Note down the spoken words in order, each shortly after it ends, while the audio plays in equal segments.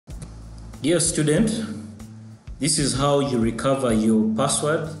Dear student, this is how you recover your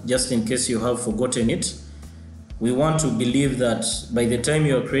password just in case you have forgotten it. We want to believe that by the time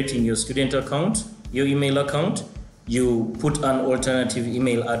you are creating your student account, your email account, you put an alternative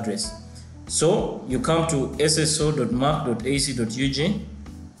email address. So you come to sso.mac.ac.ug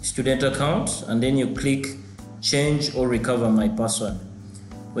student account and then you click change or recover my password.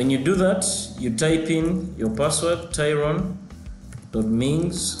 When you do that, you type in your password,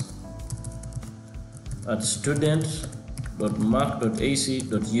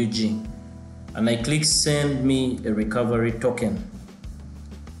 tyron.mings@student.mac.ac.ug, and I click send me a recovery token.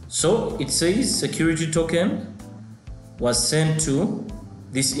 So it says security token was sent to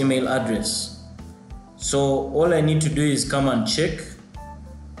this email address. So all I need to do is come and check.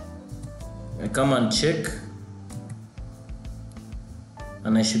 I come and check,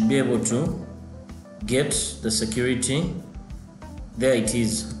 and I should be able to get the security. There it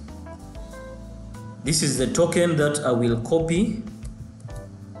is. This is the token that I will copy.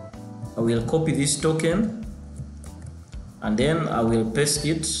 I will copy this token and then I will paste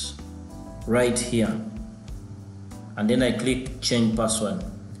it right here, and then I click change password.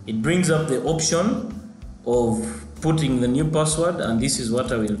 It brings up the option of putting the new password, and this is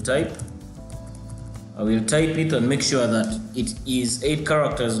what I will type. I will type it and make sure that it is 8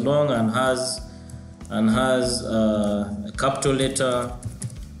 characters long and has a capital letter.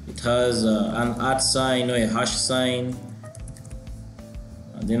 It has an @ sign or a hash sign,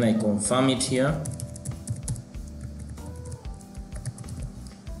 and then I confirm it here,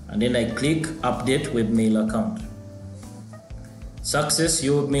 and then I click update webmail account. Success,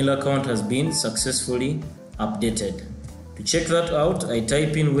 your webmail account has been successfully updated. To check that out, I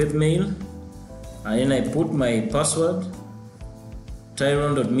type in webmail and then I put my password,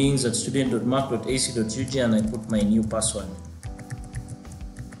 tyron.mings@student.mac.ac.ug, and I put my new password.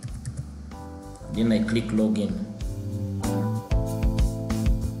 Then I click login.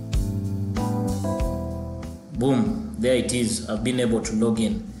 Boom, there it is. I've been able to log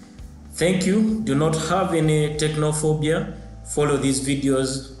in. Thank you. Do not have any technophobia. Follow these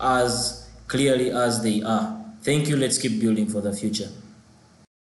videos as clearly as they are. Thank you. Let's keep building for the future.